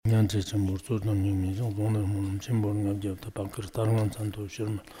난 제체 모르도는 님이 정도는 뭐 침보는 게 없다 방크 다른 건 잔도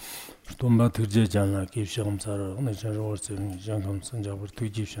싫으면 돈바 들제잖아 기시험사를 오늘 저러 월세는 장감 선자부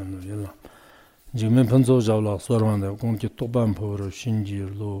뒤집션을 일라 지금 번조자라 소르만데 공기 똑반포로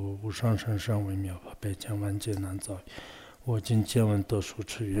신지로 우상산상微妙 北疆万劫难遭我今见闻得书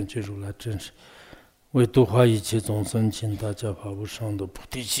持愿觉如来真实为度化一切众生请大家发无上的菩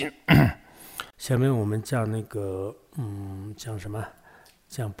提心下面我们讲那个讲什么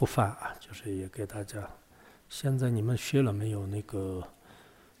讲不犯啊就是也给大家现在你们学了没有那个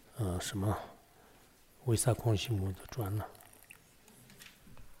什么维萨空西姆的传呢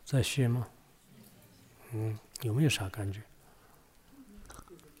在学吗有没有啥感觉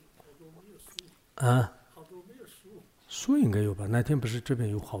啊书应该有吧那天不是这边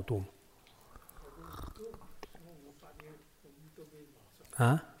有好多吗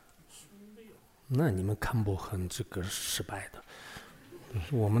啊那你们看不很这个失败的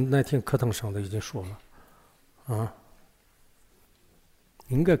我们那天课堂上的已经说了啊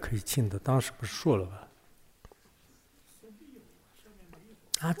应该可以请的当时不是说了吧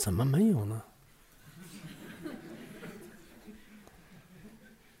啊怎么没有呢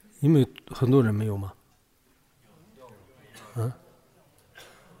因为很多人没有吗啊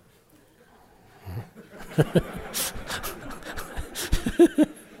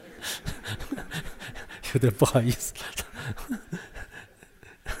有点不好意思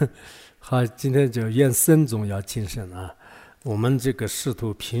好今天就愿僧众要谨慎啊我们这个师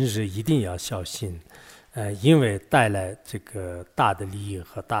徒平时一定要小心因为带来这个大的利益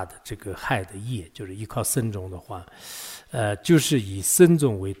和大的这个害的业就是依靠僧众的话就是以僧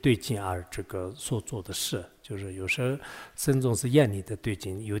众为对境而这个所做的事就是有时候僧众是厌你的对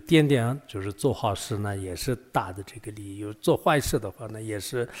境有点点就是做好事呢也是大的这个利益有做坏事的话呢也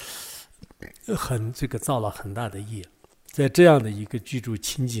是很这个造了很大的业在这样的一个居住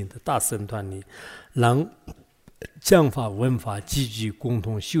清净的大僧团里让讲法闻法积极共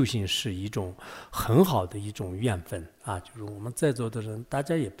同修行是一种很好的一种缘分啊就是我们在座的人大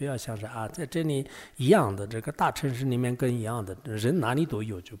家也不要想着啊在这里一样的这个大城市里面跟一样的人哪里都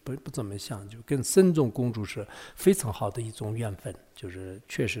有就不怎么想就跟僧众共住是非常好的一种缘分就是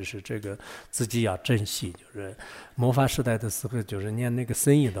确实是这个自己要珍惜就是末法时代的时候就是连那个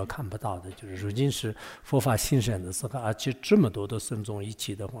僧也都看不到的就是如今是佛法兴盛的时候而且这么多的僧众一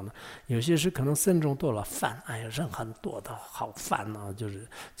起的话呢有些是可能僧众多了饭哎呀人很多的好烦啊就是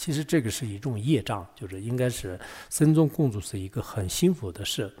其实这个是一种业障就是应该是僧众共住是一个很幸福的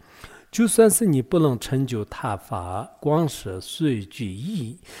事就算是你不能成就他法光是随具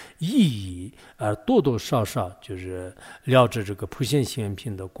意义而多多少少就是了知这个普贤行愿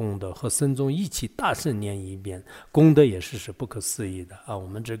品的功德和僧众一起大声念一遍功德也是不可思议的啊！我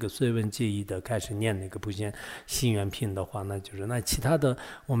们这个随文接义的开始念那个普贤行愿品的话那就是那其他的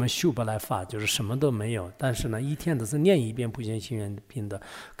我们修不来法就是什么都没有但是呢一天的是念一遍普贤行愿品的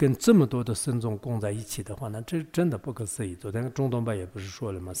跟这么多的僧众共在一起的话那这真的不可思议昨天中东巴也不是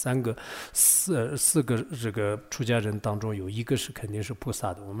说了吗四个这个出家人当中有一个是肯定是菩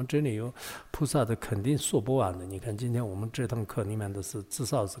萨的我们这里有菩萨的肯定说不完的你看今天我们这堂课里面的是至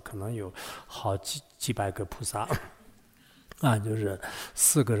少是可能有好几百个菩萨啊就是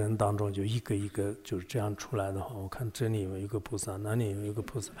4个人当中就一个就是这样出来的话我看这里有一个菩萨那里有一个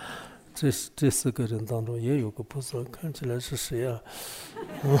菩萨这4个人当中也有个菩萨看起来是谁啊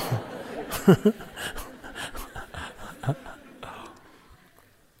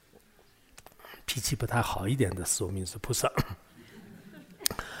脾气不太好一点的说明是菩萨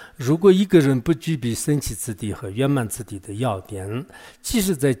如果一个人不具备生起次第和圆满次第的要点即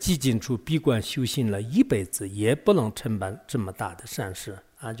使在寂静处闭关修行了一辈子也不能承办这么大的善事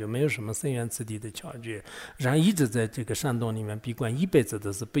啊，就没有什么生缘次第的巧诀，然后一直在这个山洞里面闭关一辈子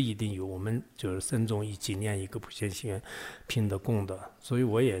的是不一定有我们就是僧众一起念一个普贤行愿品的功德，所以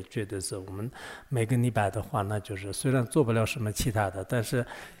我也觉得是我们每个礼拜的话，那就是虽然做不了什么其他的，但是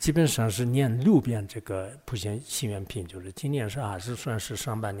基本上是念6遍这个普贤行愿品，就是今年是还是算是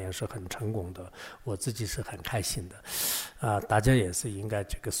上半年是很成功的，我自己是很开心的。大家也是应该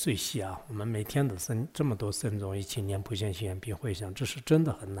这个随喜啊，我们每天的这么多僧众一起念普贤行愿品回向，这是真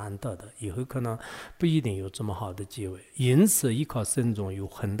的很难得的，以后可能不一定有这么好的机会，因此依靠僧众有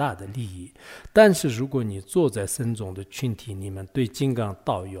很大的利益。但是如果你坐在僧众的群体里面，对金刚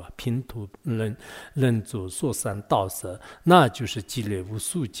道友平图人主说三道四，那就是积累无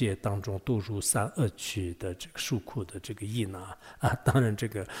数劫当中堕入三恶趣的这个受苦的这个因啊。当然这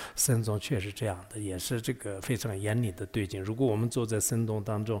个僧众确实这样的，也是这个非常严厉的对境。如果我们坐在僧众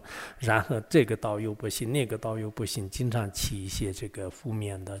当中，然后这个道友不行，那个道友不行，经常起一些这个负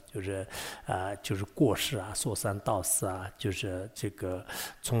面的，就是过失啊，说三道四啊，就是这个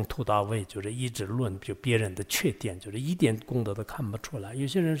从头到尾就是一直论就别人的缺点，就是一点功德都看不出来。有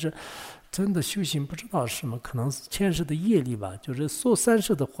些人是真的修行不知道什么，可能是前世的业力吧。就是说三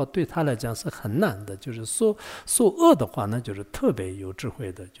世的话，对他来讲是很难的；就是说恶的话，那就是特别有智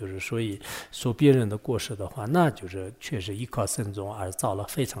慧的。就是所以说别人的过失的话，那就是确实依靠僧众而造了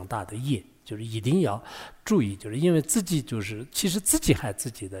非常大的业。就是一定要注意，就是因为自己就是其实自己害自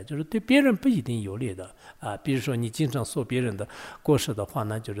己的，就是对别人不一定有利的啊。比如说你经常说别人的过失的话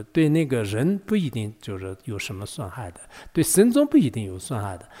呢，就是对那个人不一定就是有什么损害的，对僧众不一定有损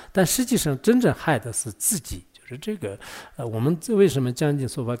害的，但实际上真正害的是自己。就是这个，我们为什么将近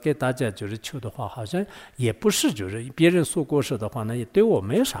说法给大家就是求的话，好像也不是就是别人说过失的话呢，也对我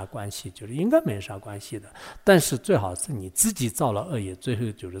没啥关系，就是应该没啥关系的。但是最好是你自己造了恶业，最后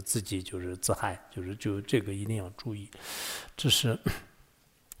就是自己就是自害，就这个一定要注意。这是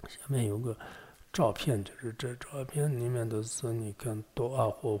下面有个照片，就是这照片里面都是你看多啊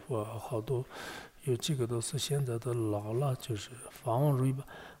活好多，有几个都是现在都老了，就是防望如一般。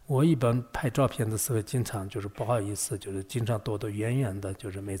我一般拍照片的时候，经常就是不好意思，就是经常躲得远远的。就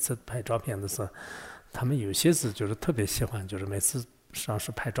是每次拍照片的时候，他们有些是就是特别喜欢，就是每次上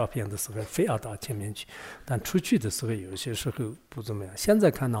市拍照片的时候非要到前面去，但出去的时候有些时候不怎么样。现在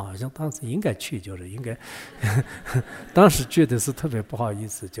看到好像当时应该去，就是应该，当时觉得是特别不好意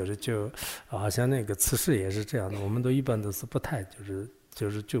思，就好像那个辞世也是这样的，我们都一般都是不太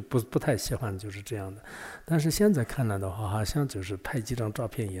就不太喜欢就是这样的，但是现在看来的话，好像就是拍几张照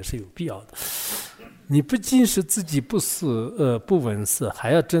片也是有必要的。你不仅是自己不闻思，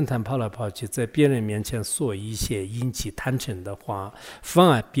还要侦探跑来跑去，在别人面前说一些引起贪嗔的话，妨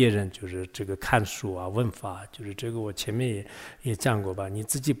碍别人就是这个看书啊问法，就是这个我前面也讲过吧。你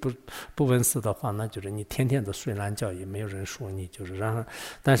自己不闻思的话，那就是你天天的睡懒觉，也没有人说你，就是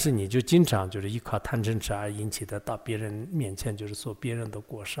但是你就经常就是依靠贪嗔痴而引起的，到别人面前就是说别人的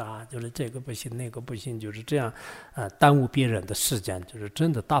过失啊，就是这个不行那个不行，就是这样耽误别人的时间，就是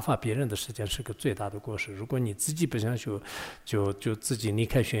真的打发别人的时间是个最大的过失。如果你自己不想修，就自己离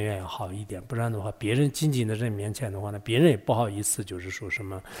开学院要好一点，不然的话，别人亲近的人面前的话呢，别人也不好意思，就是说什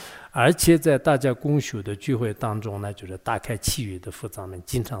么。而且在大家共修的聚会当中呢，就是大开气语的佛藏们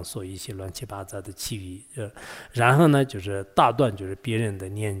经常说一些乱七八糟的气语，然后呢就是大断就是别人的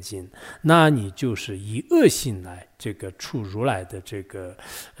念经，那你就是以恶心来这个出如来的这个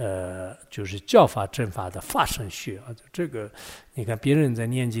就是教法正法的法身学啊，这个你看别人在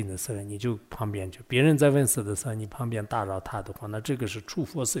念经的时候，你就旁边就别人在问事的时候，你旁边打扰他的话，那这个是出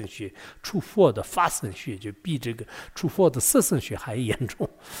佛身学，出佛的法身学就比这个出佛的色身学还严重。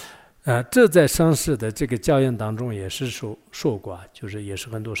这在上师的这个教言当中也是说过，就是也是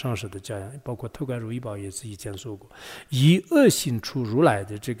很多上师的教言，包括头盖如意宝也是以前说过，以恶心出如来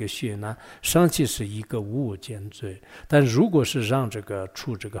的这个学呢，尚且是一个无我见罪，但如果是让这个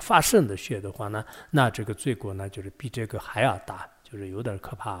出这个发生的学的话呢，那这个罪过呢就是比这个还要大，就是有点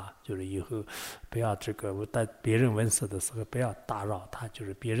可怕。就是以后不要这个在别人问事的时候不要打扰他，就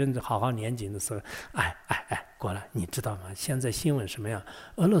是别人好好念经的时候，哎，过来，你知道吗？现在新闻什么样？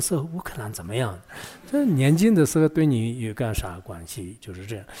俄罗斯和乌克兰怎么样？这念经的时候对你有干啥关系？就是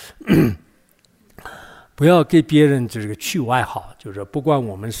这样。不要给别人这个取外号，就是不管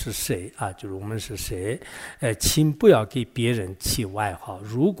我们是谁啊，就是我们是谁，请不要给别人起外号。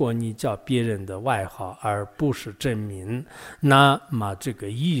如果你叫别人的外号而不是真名，那么这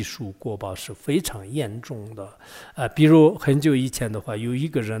个艺术过报是非常严重的。比如很久以前的话，有一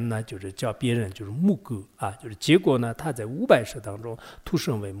个人呢，就是叫别人就是木狗啊，就是结果呢，他在500世当中投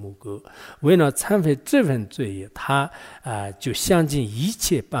生为木狗，为了忏悔这份罪业，他就想尽一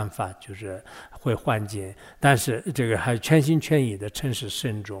切办法，就是会缓解，但是这个还全心全意的诚实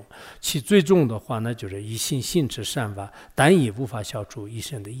慎重，其最终的话呢，就是一心行持善法，但也无法消除一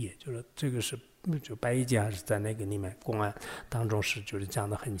生的业，就是这个是就白一节还是在那个里面公案当中是就是讲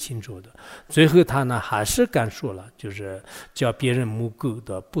得很清楚的。最后他呢还是干说了，就是叫别人木狗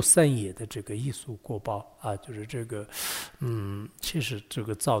的不善业的这个艺术过报啊，就是这个其实这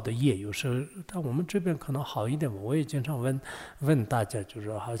个造的业有时候，但我们这边可能好一点。我也经常问大家，就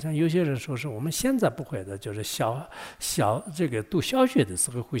是好像有些人说是我们现在不会的，就是小这个读小学的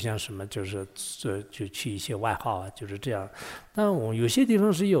时候互相什么就是就取一些外号啊，就是这样。但我有些地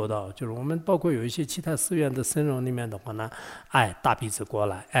方是有的，就是我们包括有一些其他寺院的僧人里面的话呢，大鼻子过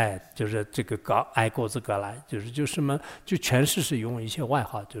来，就是这个矮个子过来，就什么就全是用一些外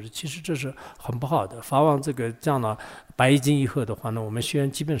号，就是其实这是很不好的。法王这个这样呢，白衣经以后的话呢，我们学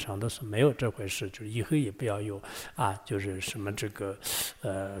员基本上都是没有这回事，就是以后也不要有就是什么这个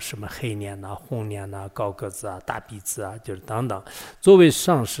什么黑脸呐、红脸呐、高个子大鼻子就是等等。作为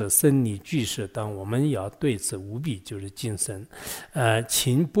上士、僧尼、居士等，我们也要对此务必就是谨慎。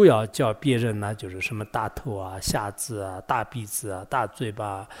请不要叫别人呢，就是什么大头瞎子大鼻子大嘴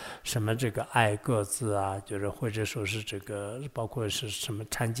巴，什么这个矮个子就是或者说是这个包括是什么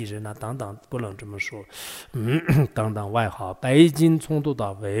残疾人等等，不能这么说。等等外号。白衣经从头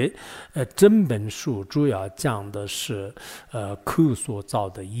到尾，整本书主要讲的是口所造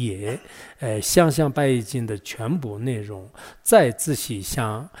的业。想想白衣经的全部内容，再仔细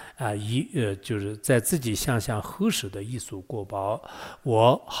想就是再自己想想合适的艺术果报。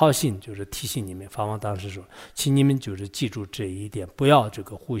我好心就是提醒你们，法王当时说，请你们就是记住这一点，不要这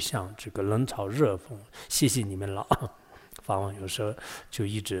个互相这个冷嘲热讽，谢谢你们了。法王有时候就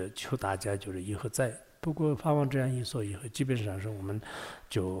一直求大家就是以后再。不过法王这样一说以后，基本上是我们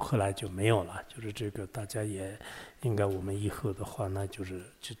就后来就没有了，就是这个大家也应该，我们以后的话呢，就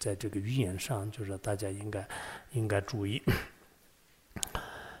在这个语言上，就是大家应该注意。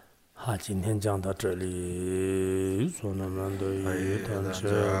好，今天讲到这里。说那么多一段车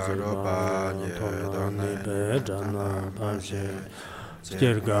子吧，同那你别站那半些，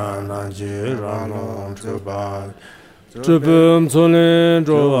今个那就让弄这吧。这本村里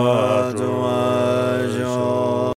走啊走啊。